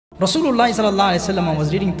Rasulullah sallallahu alaihi wasallam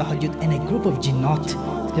was reading tahajjud, and a group of jinnat,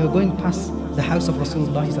 they were going past the house of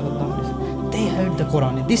Rasulullah sallallahu alaihi wasallam. They heard the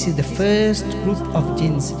Quran, and this is the first group of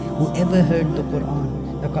jinns who ever heard the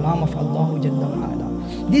Quran, the kalam of Allah Jalla wa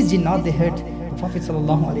Ala. These jinnat, they heard the Prophet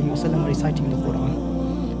sallallahu alaihi wasallam reciting the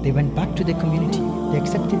Quran. They went back to their community, they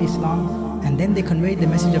accepted Islam, and then they conveyed the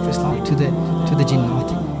message of Islam to the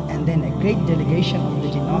jinnat. And then a great delegation of the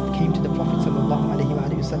jinnat came to the Prophet sallallahu alaihi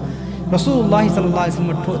wasallam. Rasulullah sallallahu alaihi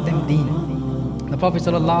wasallam taught them deen. The Prophet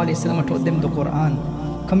sallallahu alaihi wasallam taught them the Quran,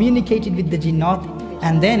 communicated with the jinnat,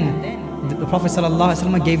 and then the Prophet sallallahu alaihi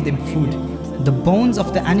wasallam gave them food. The bones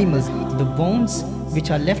of the animals, the bones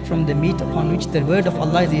which are left from the meat upon which the word of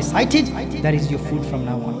Allah is recited, that is your food from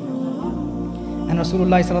now on. And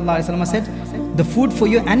Rasulullah sallallahu alaihi wasallam said, the food for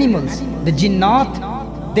your animals, the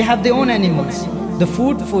jinnat, they have their own animals. The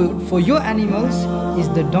food for your animals is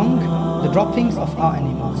the dung, the droppings of our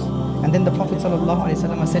animals. And then the Prophet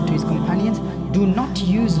ﷺ said to his companions, do not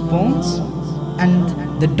use bones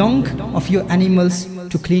and the dung of your animals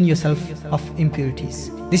to clean yourself of impurities.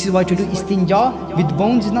 This is why to do istinja with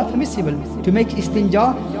bones is not permissible. To make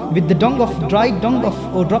istinja with the dung of dried dung of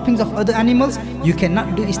or droppings of other animals, you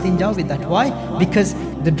cannot do istinja with that. Why? Because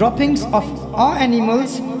the droppings of our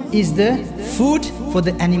animals is the food for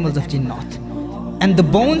the animals of jinnat. And the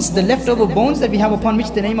bones, the leftover bones that we have upon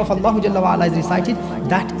which the name of Allah Jalla wa Ala is recited,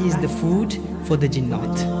 that is the food for the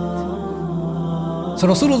jinnat. So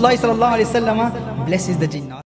Rasulullah sallallahu alaihi wasallam blesses the jinnat.